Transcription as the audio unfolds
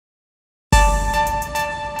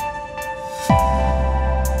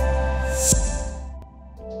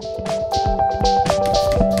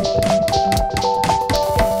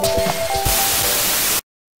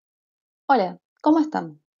Hola, ¿cómo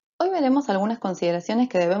están? Hoy veremos algunas consideraciones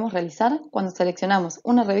que debemos realizar cuando seleccionamos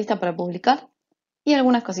una revista para publicar y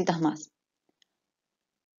algunas cositas más.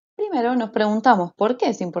 Primero nos preguntamos por qué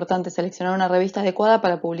es importante seleccionar una revista adecuada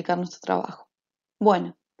para publicar nuestro trabajo.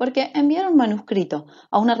 Bueno, porque enviar un manuscrito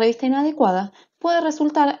a una revista inadecuada puede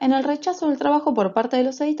resultar en el rechazo del trabajo por parte de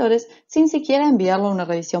los editores sin siquiera enviarlo a una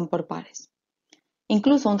revisión por pares.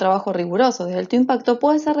 Incluso un trabajo riguroso de alto impacto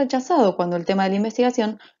puede ser rechazado cuando el tema de la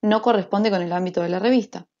investigación no corresponde con el ámbito de la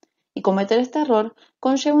revista, y cometer este error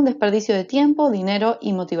conlleva un desperdicio de tiempo, dinero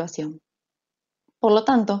y motivación. Por lo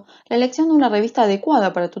tanto, la elección de una revista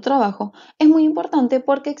adecuada para tu trabajo es muy importante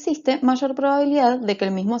porque existe mayor probabilidad de que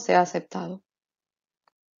el mismo sea aceptado.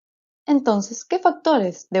 Entonces, ¿qué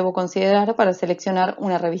factores debo considerar para seleccionar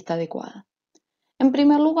una revista adecuada? En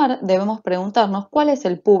primer lugar, debemos preguntarnos cuál es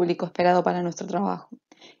el público esperado para nuestro trabajo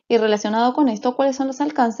y relacionado con esto, cuáles son los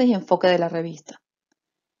alcances y enfoque de la revista.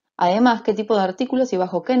 Además, qué tipo de artículos y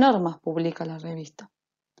bajo qué normas publica la revista.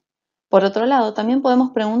 Por otro lado, también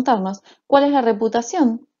podemos preguntarnos cuál es la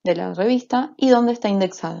reputación de la revista y dónde está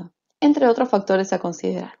indexada, entre otros factores a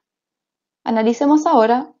considerar. Analicemos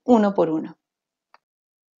ahora uno por uno.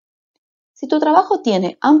 Si tu trabajo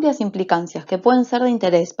tiene amplias implicancias que pueden ser de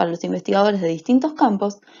interés para los investigadores de distintos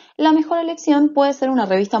campos, la mejor elección puede ser una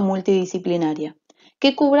revista multidisciplinaria,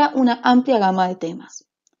 que cubra una amplia gama de temas.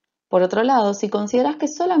 Por otro lado, si consideras que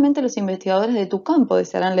solamente los investigadores de tu campo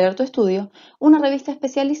desearán leer tu estudio, una revista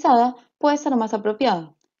especializada puede ser más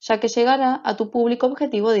apropiada, ya que llegará a tu público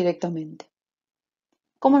objetivo directamente.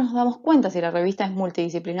 ¿Cómo nos damos cuenta si la revista es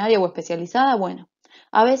multidisciplinaria o especializada? Bueno,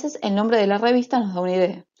 a veces el nombre de la revista nos da una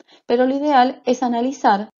idea, pero lo ideal es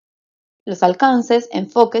analizar los alcances,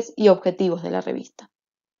 enfoques y objetivos de la revista.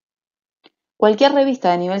 Cualquier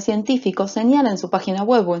revista de nivel científico señala en su página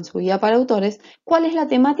web o en su guía para autores cuál es la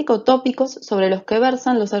temática o tópicos sobre los que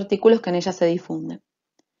versan los artículos que en ella se difunden.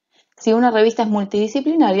 Si una revista es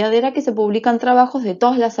multidisciplinaria, dirá que se publican trabajos de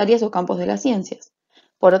todas las áreas o campos de las ciencias.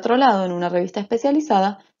 Por otro lado, en una revista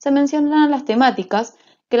especializada se mencionarán las temáticas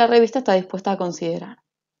que la revista está dispuesta a considerar.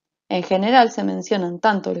 En general se mencionan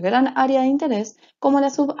tanto el gran área de interés como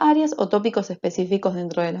las subáreas o tópicos específicos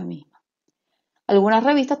dentro de la misma. Algunas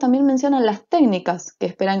revistas también mencionan las técnicas que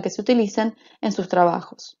esperan que se utilicen en sus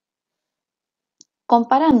trabajos.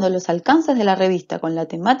 Comparando los alcances de la revista con la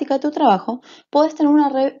temática de tu trabajo, puedes tener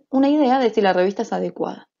una idea de si la revista es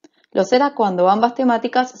adecuada. Lo será cuando ambas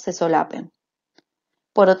temáticas se solapen.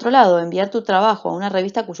 Por otro lado, enviar tu trabajo a una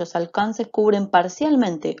revista cuyos alcances cubren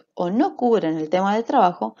parcialmente o no cubren el tema de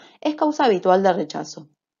trabajo es causa habitual de rechazo.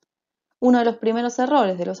 Uno de los primeros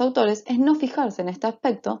errores de los autores es no fijarse en este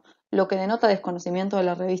aspecto, lo que denota desconocimiento de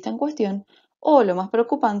la revista en cuestión, o, lo más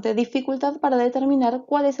preocupante, dificultad para determinar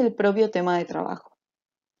cuál es el propio tema de trabajo.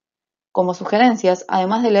 Como sugerencias,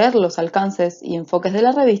 además de leer los alcances y enfoques de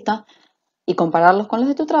la revista y compararlos con los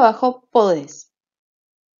de tu trabajo, podés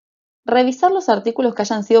revisar los artículos que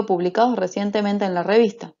hayan sido publicados recientemente en la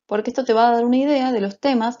revista, porque esto te va a dar una idea de los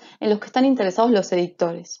temas en los que están interesados los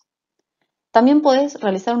editores. También podés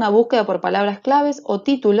realizar una búsqueda por palabras claves o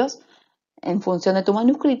títulos en función de tu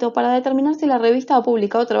manuscrito para determinar si la revista ha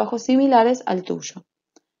publicado trabajos similares al tuyo.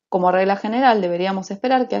 Como regla general, deberíamos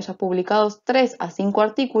esperar que hayas publicado 3 a 5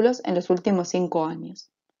 artículos en los últimos 5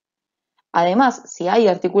 años. Además, si hay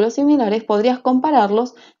artículos similares, podrías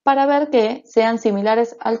compararlos para ver que sean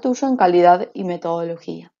similares al tuyo en calidad y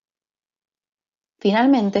metodología.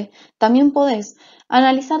 Finalmente, también podés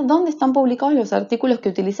analizar dónde están publicados los artículos que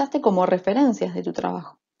utilizaste como referencias de tu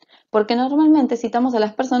trabajo, porque normalmente citamos a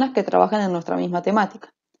las personas que trabajan en nuestra misma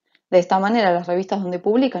temática. De esta manera, las revistas donde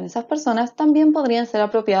publican esas personas también podrían ser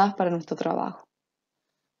apropiadas para nuestro trabajo.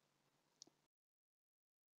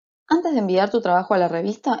 Antes de enviar tu trabajo a la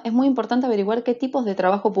revista, es muy importante averiguar qué tipos de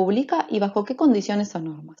trabajo publica y bajo qué condiciones o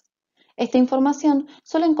normas. Esta información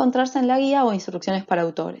suele encontrarse en la guía o instrucciones para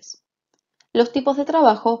autores. Los tipos de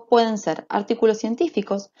trabajo pueden ser artículos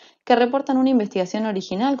científicos, que reportan una investigación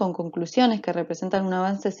original con conclusiones que representan un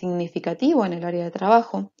avance significativo en el área de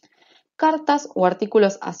trabajo, cartas o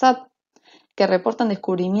artículos ASAP, que reportan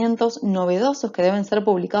descubrimientos novedosos que deben ser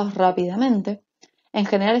publicados rápidamente. En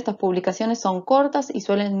general, estas publicaciones son cortas y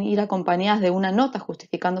suelen ir acompañadas de una nota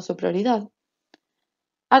justificando su prioridad.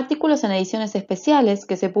 Artículos en ediciones especiales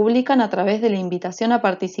que se publican a través de la invitación a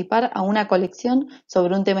participar a una colección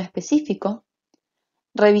sobre un tema específico.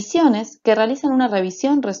 Revisiones que realizan una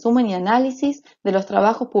revisión, resumen y análisis de los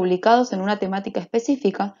trabajos publicados en una temática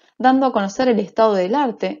específica, dando a conocer el estado del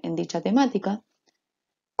arte en dicha temática.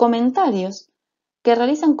 Comentarios que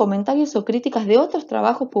realizan comentarios o críticas de otros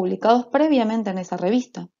trabajos publicados previamente en esa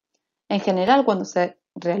revista. En general, cuando se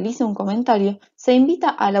realice un comentario, se invita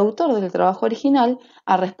al autor del trabajo original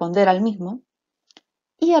a responder al mismo,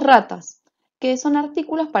 y erratas, que son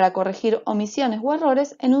artículos para corregir omisiones o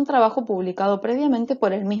errores en un trabajo publicado previamente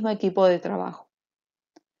por el mismo equipo de trabajo.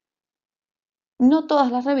 No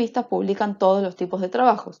todas las revistas publican todos los tipos de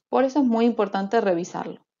trabajos, por eso es muy importante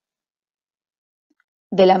revisarlo.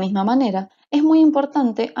 De la misma manera, es muy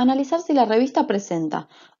importante analizar si la revista presenta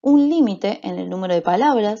un límite en el número de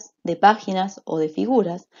palabras, de páginas o de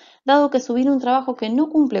figuras, dado que subir un trabajo que no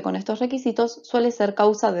cumple con estos requisitos suele ser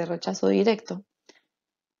causa de rechazo directo.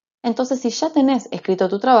 Entonces, si ya tenés escrito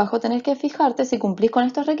tu trabajo, tenés que fijarte si cumplís con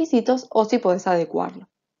estos requisitos o si podés adecuarlo.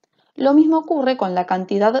 Lo mismo ocurre con la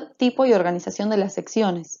cantidad, tipo y organización de las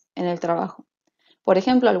secciones en el trabajo. Por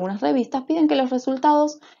ejemplo, algunas revistas piden que los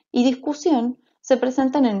resultados y discusión se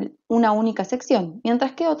presenten en una única sección,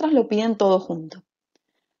 mientras que otras lo piden todo junto.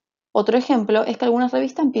 Otro ejemplo es que algunas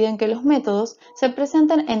revistas piden que los métodos se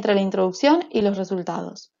presenten entre la introducción y los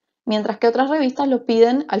resultados, mientras que otras revistas lo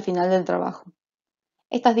piden al final del trabajo.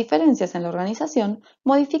 Estas diferencias en la organización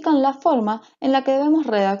modifican la forma en la que debemos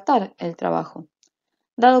redactar el trabajo,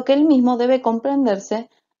 dado que el mismo debe comprenderse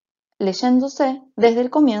leyéndose desde el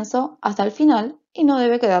comienzo hasta el final y no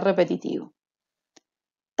debe quedar repetitivo.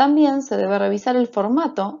 También se debe revisar el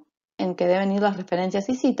formato en que deben ir las referencias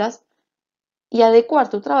y citas y adecuar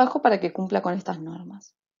tu trabajo para que cumpla con estas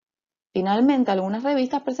normas. Finalmente, algunas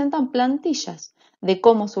revistas presentan plantillas de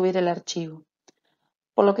cómo subir el archivo,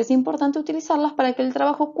 por lo que es importante utilizarlas para que el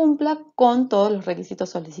trabajo cumpla con todos los requisitos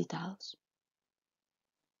solicitados.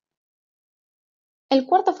 El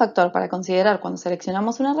cuarto factor para considerar cuando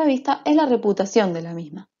seleccionamos una revista es la reputación de la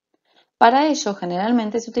misma. Para ello,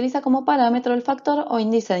 generalmente se utiliza como parámetro el factor o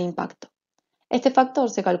índice de impacto. Este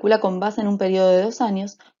factor se calcula con base en un periodo de 2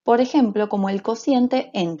 años, por ejemplo, como el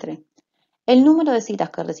cociente entre el número de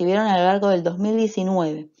citas que recibieron a lo largo del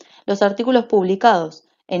 2019, los artículos publicados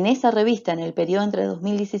en esa revista en el periodo entre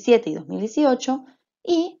 2017 y 2018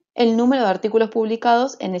 y el número de artículos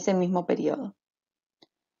publicados en ese mismo periodo.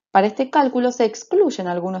 Para este cálculo se excluyen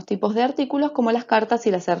algunos tipos de artículos como las cartas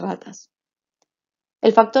y las erratas.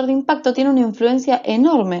 El factor de impacto tiene una influencia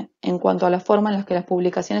enorme en cuanto a la forma en la que las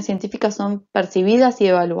publicaciones científicas son percibidas y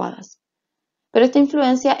evaluadas, pero esta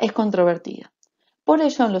influencia es controvertida. Por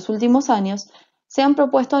ello, en los últimos años se han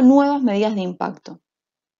propuesto nuevas medidas de impacto.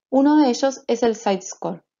 Uno de ellos es el site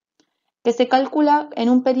score, que se calcula en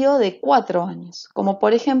un periodo de 4 años, como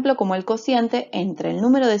por ejemplo como el cociente entre el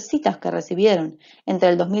número de citas que recibieron entre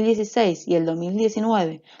el 2016 y el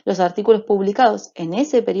 2019 los artículos publicados en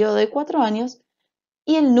ese periodo de 4 años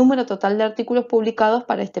y el número total de artículos publicados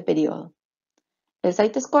para este periodo. El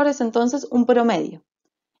site score es entonces un promedio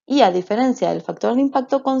y, a diferencia del factor de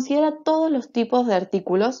impacto, considera todos los tipos de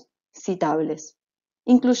artículos citables,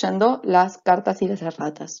 incluyendo las cartas y las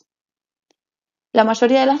erratas. La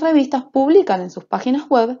mayoría de las revistas publican en sus páginas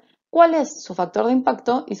web cuál es su factor de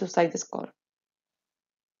impacto y su site score.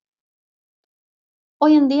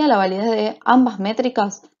 Hoy en día la validez de ambas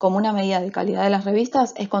métricas como una medida de calidad de las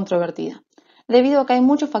revistas es controvertida, debido a que hay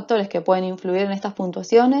muchos factores que pueden influir en estas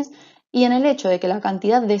puntuaciones y en el hecho de que la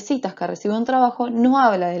cantidad de citas que recibe un trabajo no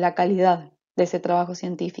habla de la calidad de ese trabajo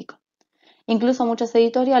científico. Incluso muchas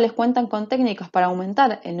editoriales cuentan con técnicas para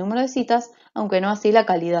aumentar el número de citas, aunque no así la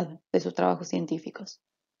calidad de sus trabajos científicos.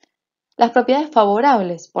 Las propiedades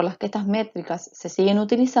favorables por las que estas métricas se siguen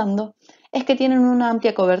utilizando es que tienen una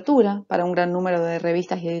amplia cobertura para un gran número de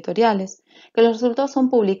revistas y editoriales, que los resultados son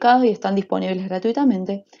publicados y están disponibles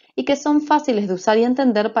gratuitamente y que son fáciles de usar y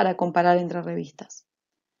entender para comparar entre revistas.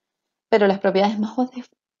 Pero las propiedades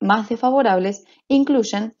más desfavorables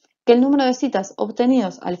incluyen que el número de citas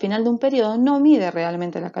obtenidos al final de un periodo no mide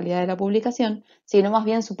realmente la calidad de la publicación, sino más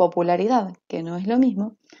bien su popularidad, que no es lo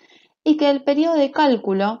mismo, y que el periodo de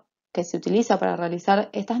cálculo que se utiliza para realizar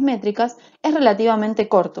estas métricas es relativamente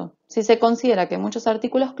corto, si se considera que muchos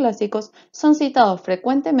artículos clásicos son citados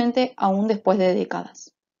frecuentemente aún después de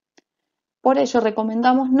décadas. Por ello,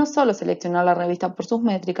 recomendamos no solo seleccionar la revista por sus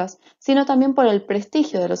métricas, sino también por el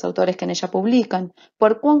prestigio de los autores que en ella publican,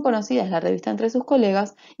 por cuán conocida es la revista entre sus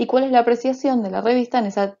colegas y cuál es la apreciación de la revista en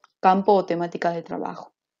ese campo o temática de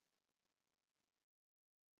trabajo.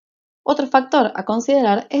 Otro factor a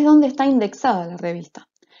considerar es dónde está indexada la revista,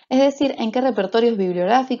 es decir, en qué repertorios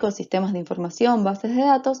bibliográficos, sistemas de información, bases de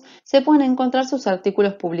datos se pueden encontrar sus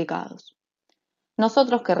artículos publicados.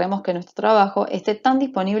 Nosotros querremos que nuestro trabajo esté tan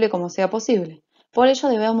disponible como sea posible. Por ello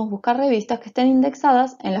debemos buscar revistas que estén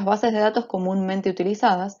indexadas en las bases de datos comúnmente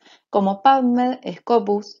utilizadas, como PubMed,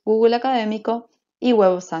 Scopus, Google Académico y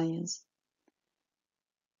Web of Science.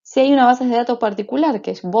 Si hay una base de datos particular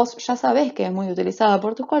que vos ya sabés que es muy utilizada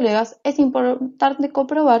por tus colegas, es importante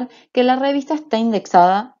comprobar que la revista está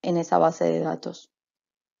indexada en esa base de datos.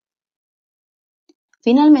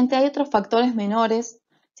 Finalmente, hay otros factores menores,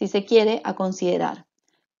 si se quiere, a considerar,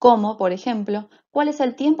 como, por ejemplo, cuál es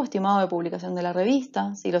el tiempo estimado de publicación de la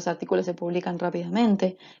revista, si los artículos se publican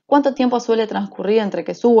rápidamente, cuánto tiempo suele transcurrir entre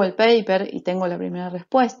que subo el paper y tengo la primera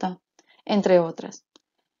respuesta, entre otras.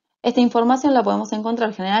 Esta información la podemos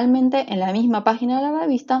encontrar generalmente en la misma página de la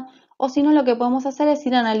revista, o si no, lo que podemos hacer es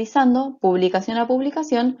ir analizando publicación a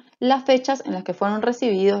publicación las fechas en las que fueron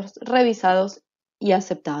recibidos, revisados y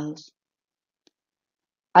aceptados.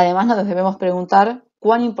 Además, nos debemos preguntar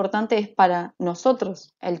cuán importante es para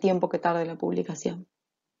nosotros el tiempo que tarde la publicación.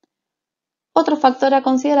 Otro factor a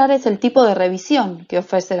considerar es el tipo de revisión que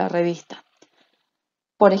ofrece la revista.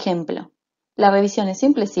 Por ejemplo, ¿la revisión es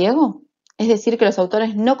simple ciego? Es decir, que los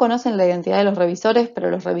autores no conocen la identidad de los revisores, pero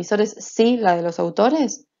los revisores sí la de los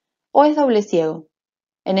autores. ¿O es doble ciego?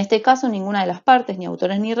 En este caso, ninguna de las partes, ni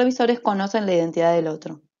autores ni revisores, conocen la identidad del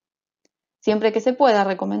otro. Siempre que se pueda,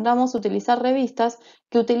 recomendamos utilizar revistas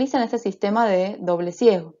que utilicen este sistema de doble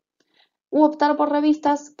ciego, u optar por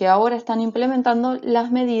revistas que ahora están implementando las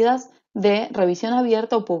medidas de revisión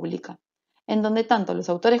abierta o pública, en donde tanto los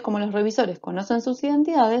autores como los revisores conocen sus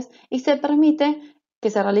identidades y se permite que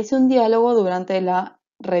se realice un diálogo durante la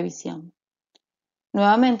revisión.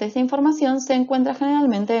 Nuevamente, esta información se encuentra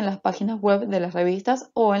generalmente en las páginas web de las revistas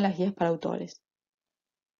o en las guías para autores.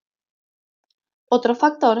 Otro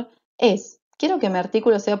factor es, ¿quiero que mi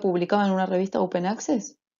artículo sea publicado en una revista Open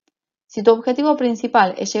Access? Si tu objetivo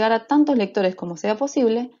principal es llegar a tantos lectores como sea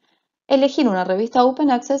posible, elegir una revista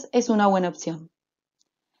Open Access es una buena opción.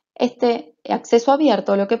 Este acceso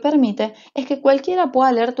abierto lo que permite es que cualquiera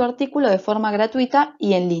pueda leer tu artículo de forma gratuita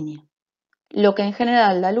y en línea, lo que en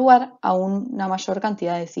general da lugar a una mayor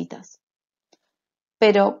cantidad de citas.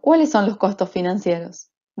 Pero, ¿cuáles son los costos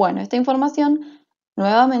financieros? Bueno, esta información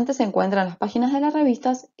nuevamente se encuentra en las páginas de las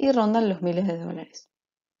revistas y rondan los miles de dólares.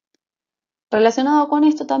 Relacionado con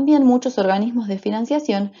esto también, muchos organismos de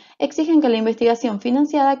financiación exigen que la investigación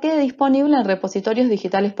financiada quede disponible en repositorios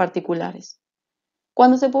digitales particulares.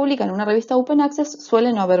 Cuando se publica en una revista Open Access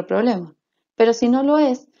suele no haber problema, pero si no lo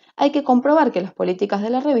es, hay que comprobar que las políticas de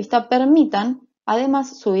la revista permitan,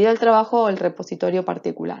 además, subir el trabajo al repositorio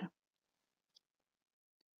particular.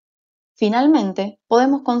 Finalmente,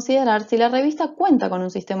 podemos considerar si la revista cuenta con un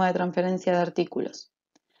sistema de transferencia de artículos.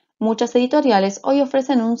 Muchas editoriales hoy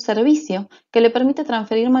ofrecen un servicio que le permite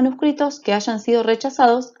transferir manuscritos que hayan sido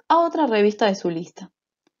rechazados a otra revista de su lista.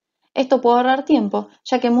 Esto puede ahorrar tiempo,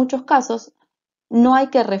 ya que en muchos casos no hay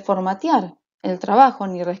que reformatear el trabajo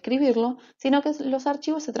ni reescribirlo, sino que los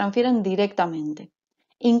archivos se transfieren directamente.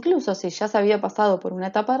 Incluso si ya se había pasado por una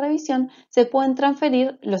etapa de revisión, se pueden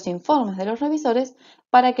transferir los informes de los revisores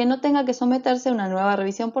para que no tenga que someterse a una nueva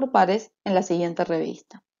revisión por pares en la siguiente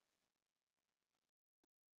revista.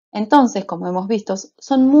 Entonces, como hemos visto,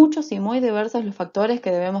 son muchos y muy diversos los factores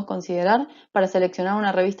que debemos considerar para seleccionar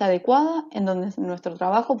una revista adecuada en donde nuestro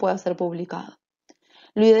trabajo pueda ser publicado.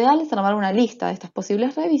 Lo ideal es armar una lista de estas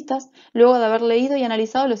posibles revistas luego de haber leído y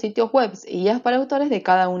analizado los sitios web y guías para autores de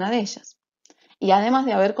cada una de ellas, y además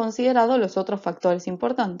de haber considerado los otros factores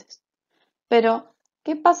importantes. Pero,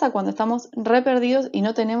 ¿qué pasa cuando estamos re perdidos y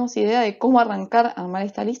no tenemos idea de cómo arrancar a armar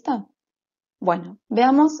esta lista? Bueno,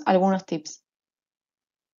 veamos algunos tips.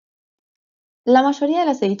 La mayoría de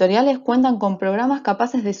las editoriales cuentan con programas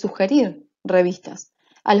capaces de sugerir revistas,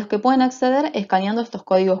 a los que pueden acceder escaneando estos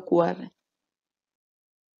códigos QR.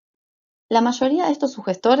 La mayoría de estos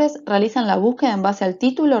sugestores realizan la búsqueda en base al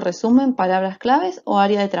título, resumen, palabras claves o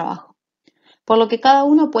área de trabajo, por lo que cada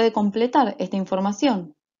uno puede completar esta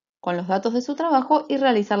información con los datos de su trabajo y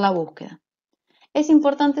realizar la búsqueda. Es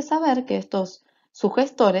importante saber que estos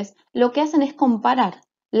sugestores lo que hacen es comparar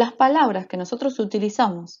las palabras que nosotros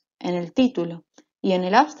utilizamos en el título y en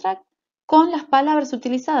el abstract con las palabras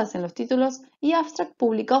utilizadas en los títulos y abstract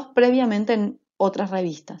publicados previamente en otras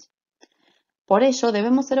revistas. Por ello,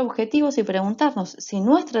 debemos ser objetivos y preguntarnos si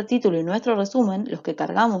nuestro título y nuestro resumen, los que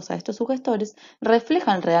cargamos a estos sugestores,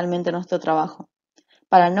 reflejan realmente nuestro trabajo,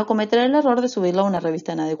 para no cometer el error de subirlo a una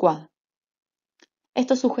revista inadecuada.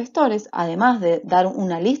 Estos sugestores, además de dar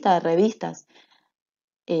una lista de revistas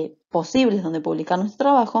posibles donde publicar nuestro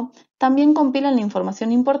trabajo, también compilan la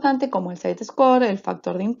información importante como el site score, el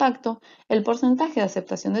factor de impacto, el porcentaje de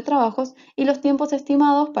aceptación de trabajos y los tiempos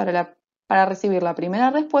estimados para recibir la primera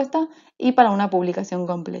respuesta y para una publicación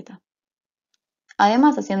completa.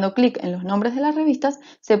 Además, haciendo clic en los nombres de las revistas,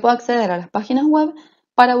 se puede acceder a las páginas web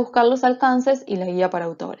para buscar los alcances y la guía para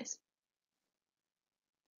autores.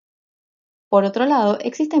 Por otro lado,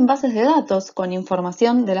 existen bases de datos con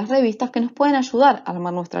información de las revistas que nos pueden ayudar a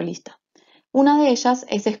armar nuestra lista. Una de ellas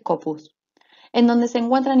es Scopus, en donde se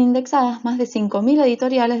encuentran indexadas más de 5.000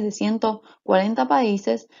 editoriales de 140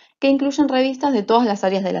 países que incluyen revistas de todas las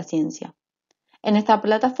áreas de la ciencia. En esta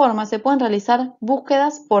plataforma se pueden realizar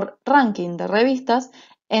búsquedas por ranking de revistas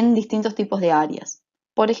en distintos tipos de áreas.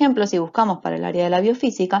 Por ejemplo, si buscamos para el área de la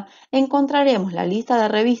biofísica, encontraremos la lista de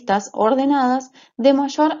revistas ordenadas de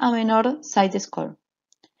mayor a menor site score.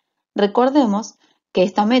 Recordemos que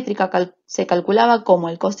esta métrica se calculaba como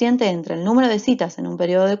el cociente entre el número de citas en un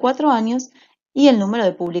periodo de 4 años y el número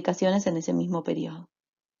de publicaciones en ese mismo periodo.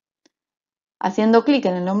 Haciendo clic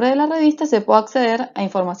en el nombre de la revista se puede acceder a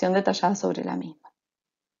información detallada sobre la misma.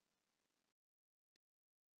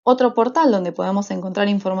 Otro portal donde podemos encontrar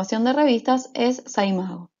información de revistas es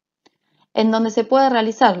Saimago, en donde se puede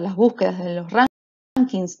realizar las búsquedas de los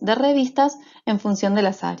rankings de revistas en función de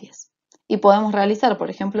las áreas. Y podemos realizar, por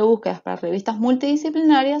ejemplo, búsquedas para revistas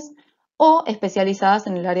multidisciplinarias o especializadas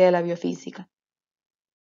en el área de la biofísica.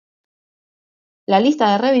 La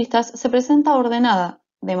lista de revistas se presenta ordenada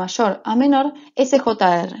de mayor a menor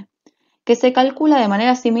SJR, que se calcula de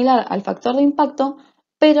manera similar al factor de impacto,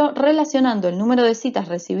 pero relacionando el número de citas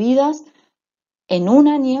recibidas en un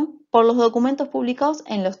año por los documentos publicados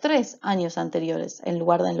en los 3 años anteriores, en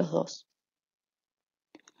lugar de en los 2.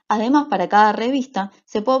 Además, para cada revista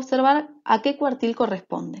se puede observar a qué cuartil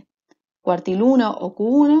corresponde, cuartil 1 o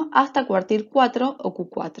Q1 hasta cuartil 4 o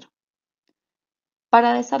Q4.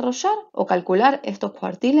 Para desarrollar o calcular estos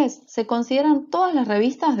cuartiles se consideran todas las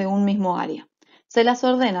revistas de un mismo área. Se las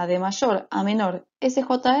ordena de mayor a menor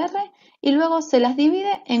SJR y luego se las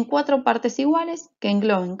divide en 4 partes iguales que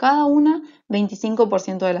engloben cada una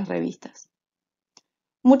 25% de las revistas.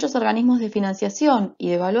 Muchos organismos de financiación y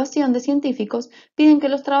de evaluación de científicos piden que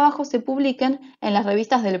los trabajos se publiquen en las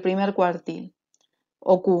revistas del primer cuartil,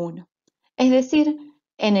 o Q1, es decir,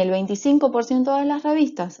 en el 25% de las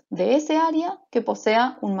revistas de ese área que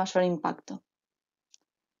posea un mayor impacto.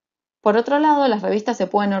 Por otro lado, las revistas se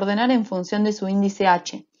pueden ordenar en función de su índice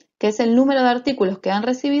H, que es el número de artículos que han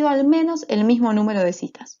recibido al menos el mismo número de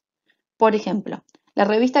citas. Por ejemplo, la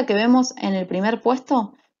revista que vemos en el primer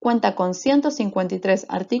puesto cuenta con 153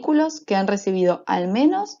 artículos que han recibido al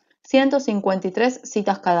menos 153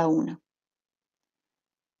 citas cada una.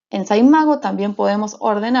 En Saimago también podemos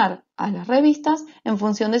ordenar a las revistas en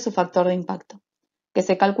función de su factor de impacto, que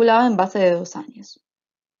se calculaba en base de 2 años.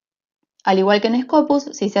 Al igual que en Scopus,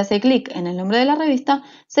 si se hace clic en el nombre de la revista,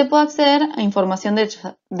 se puede acceder a información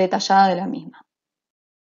detallada de la misma,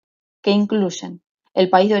 que incluyen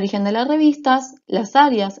el país de origen de las revistas, las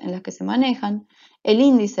áreas en las que se manejan, el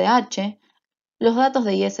índice H, los datos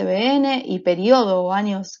de ISBN y periodo o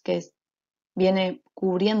años que viene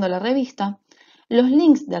cubriendo la revista, los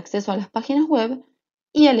links de acceso a las páginas web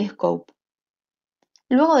y el scope.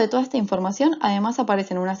 Luego de toda esta información, además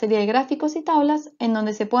aparecen una serie de gráficos y tablas en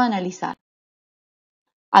donde se puede analizar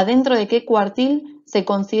adentro de qué cuartil se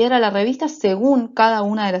considera la revista según cada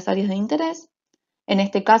una de las áreas de interés. En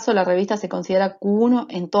este caso, la revista se considera Q1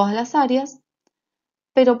 en todas las áreas,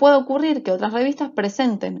 pero puede ocurrir que otras revistas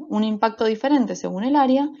presenten un impacto diferente según el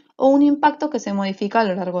área o un impacto que se modifica a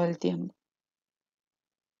lo largo del tiempo.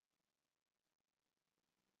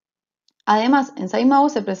 Además, en Saimago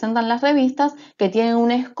se presentan las revistas que tienen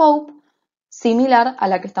un scope similar a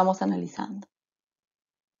la que estamos analizando.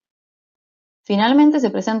 Finalmente,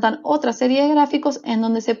 se presentan otra serie de gráficos en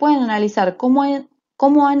donde se pueden analizar cómo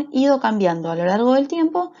han ido cambiando a lo largo del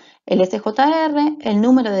tiempo el SJR, el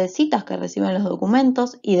número de citas que reciben los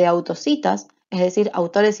documentos y de autocitas, es decir,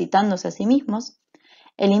 autores citándose a sí mismos,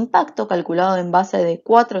 el impacto calculado en base de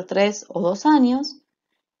 4, 3 o 2 años,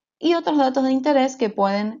 y otros datos de interés que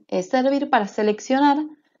pueden servir para seleccionar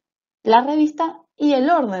la revista y el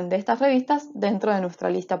orden de estas revistas dentro de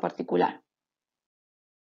nuestra lista particular.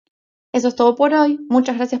 Eso es todo por hoy,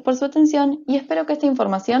 muchas gracias por su atención y espero que esta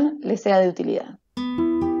información les sea de utilidad.